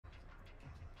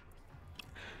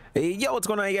Hey, yo, what's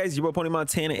going on, you guys? Your boy Pony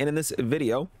Montana, and in this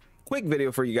video, quick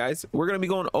video for you guys, we're going to be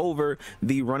going over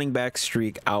the running back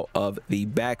streak out of the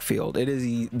backfield. It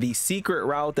is the secret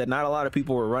route that not a lot of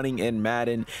people were running in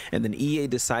Madden, and then EA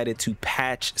decided to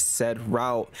patch said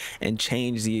route and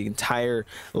change the entire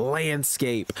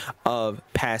landscape of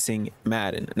passing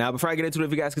Madden. Now, before I get into it,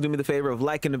 if you guys could do me the favor of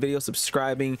liking the video,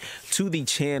 subscribing to the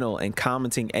channel, and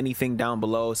commenting anything down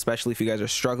below, especially if you guys are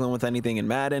struggling with anything in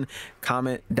Madden,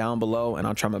 comment down below and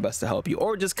I'll try my best to help you.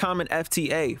 Or just comment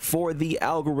FTA for the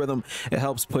algorithm. It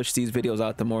helps push these videos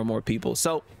out to more and more people.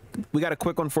 So we got a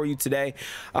quick one for you today.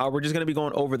 We're just going to be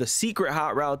going over the secret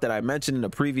hot route that I mentioned in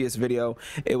a previous video.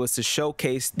 It was to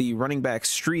showcase the running back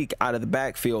streak out of the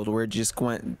backfield, where it just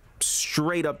went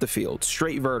straight up the field,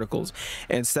 straight verticals,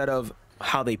 instead of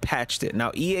how they patched it.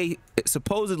 Now, EA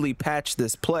supposedly patched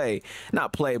this but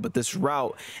this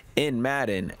route in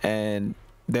Madden, and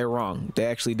they're wrong. They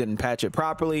actually didn't patch it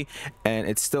properly, and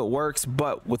it still works,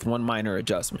 but with one minor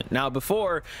adjustment. Now,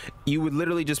 before, you would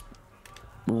literally just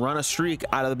run a streak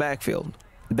out of the backfield.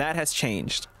 That has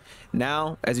changed.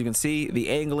 Now, as you can see, the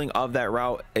angling of that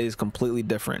route is completely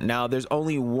different. Now, there's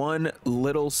only one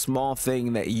little small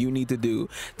thing that you need to do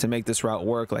to make this route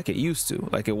work like it used to,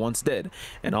 like it once did,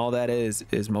 and all that is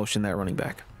motion that running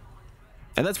back.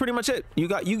 And that's pretty much it. You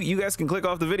guys can click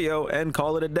off the video and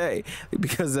call it a day,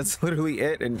 because that's literally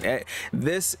it. And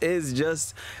this is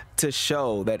just to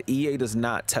show that EA does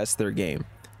not test their game.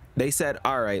 They said,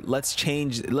 all right, let's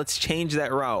change that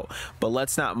route, but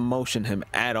let's not motion him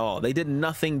at all. They did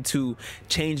nothing to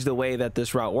change the way that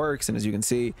this route works. And as you can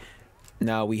see,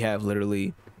 now we have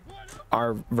literally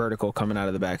our vertical coming out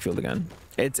of the backfield again.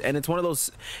 It's one of the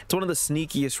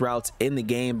sneakiest routes in the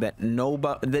game that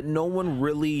no one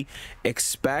really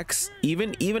expects,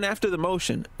 even after the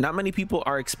motion. Not many people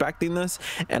are expecting this,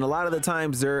 and a lot of the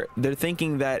times they're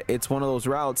thinking that it's one of those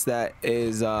routes that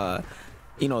is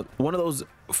you know, one of those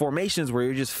formations where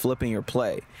you're just flipping your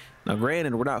play. Now,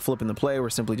 granted, we're not flipping the play. We're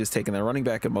simply just taking the running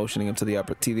back and motioning him to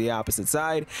the opposite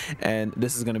side, and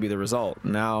this is going to be the result.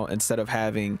 Now, instead of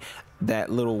having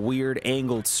that little weird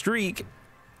angled streak,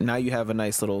 now you have a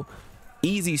nice little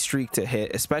easy streak to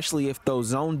hit, especially if those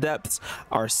zone depths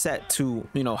are set to,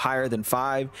 you know, higher than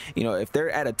 5. You know, if they're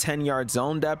at a 10-yard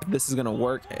zone depth, this is going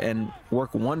to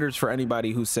work wonders for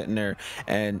anybody who's sitting there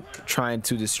and trying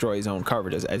to destroy zone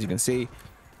coverage. As you can see,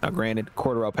 now granted,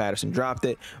 Cordarrelle Patterson dropped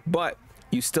it, but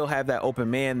you still have that open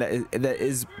man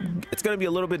it's going to be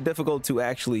a little bit difficult to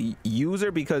actually use her,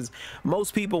 because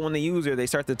most people, when they use her, they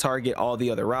start to target all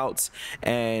the other routes,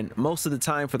 and most of the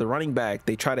time for the running back,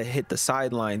 they try to hit the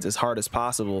sidelines as hard as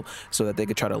possible so that they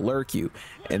could try to lurk you.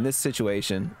 In this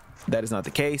situation, that is not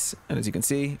the case, and as you can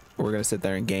see, we're going to sit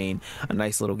there and gain a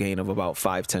nice little gain of about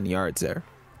 5-10 yards there.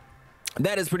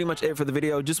 That is pretty much it for the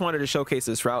video. Just wanted to showcase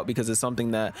this route because it's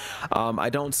something that I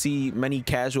don't see many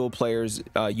casual players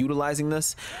utilizing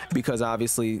this, because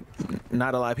obviously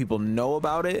not a lot of people know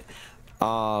about it.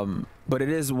 But it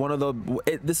is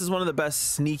this is one of the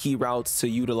best sneaky routes to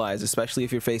utilize, especially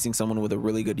if you're facing someone with a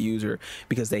really good user,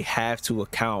 because they have to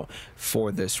account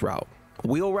for this route.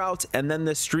 Wheel route and then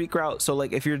the streak route. So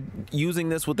like if you're using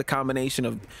this with the combination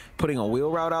of putting a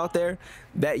wheel route out there,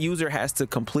 that user has to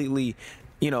completely,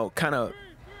 you know, kind of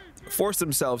force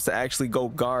themselves to actually go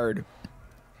guard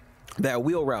that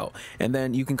wheel route, and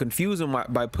then you can confuse them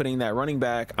by putting that running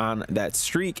back on that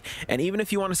streak. And even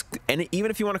if you want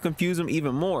to confuse them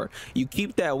even more, you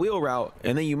keep that wheel route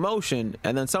and then you motion,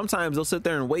 and then sometimes they'll sit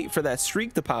there and wait for that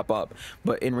streak to pop up,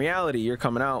 but in reality you're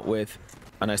coming out with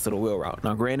a nice little wheel route.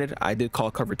 Now granted, I did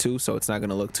call cover 2, so it's not going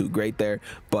to look too great there,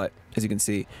 but as you can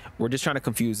see, we're just trying to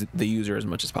confuse the user as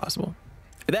much as possible.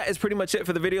 That is pretty much it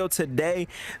for the video today.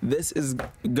 This is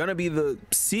gonna be the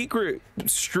secret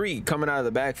streak coming out of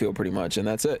the backfield pretty much, and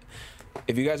that's it.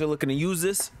 If you guys are looking to use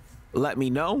this, let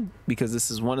me know, because this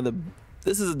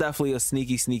is definitely a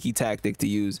sneaky tactic to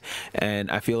use, and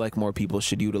I feel like more people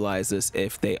should utilize this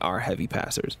if they are heavy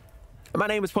passers. My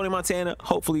name is Pony Montana.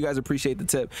 Hopefully you guys appreciate the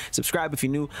tip. Subscribe if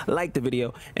you're new, like the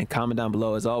video, and comment down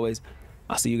below. As always,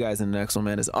 I'll see you guys in the next one,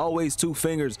 man. As always, 2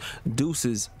 fingers,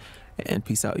 deuces, and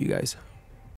peace out, you guys.